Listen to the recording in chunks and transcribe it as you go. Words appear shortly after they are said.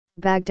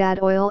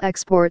Baghdad oil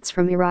exports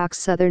from Iraq's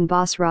southern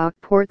Basra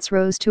ports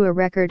rose to a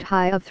record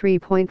high of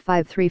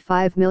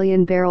 3.535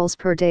 million barrels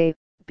per day,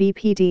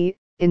 BPD,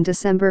 in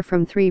December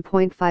from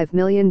 3.5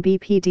 million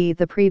BPD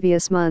the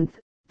previous month.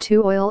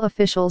 Two oil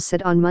officials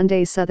said on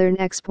Monday southern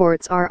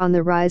exports are on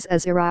the rise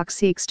as Iraq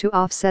seeks to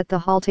offset the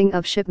halting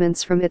of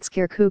shipments from its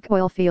Kirkuk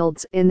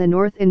oilfields in the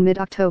north in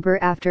mid-October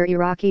after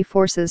Iraqi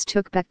forces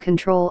took back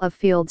control of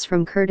fields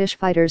from Kurdish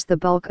fighters. The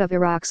bulk of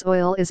Iraq's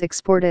oil is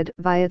exported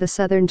via the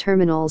southern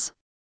terminals.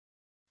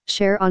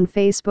 Share on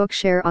Facebook,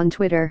 share on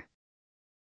Twitter.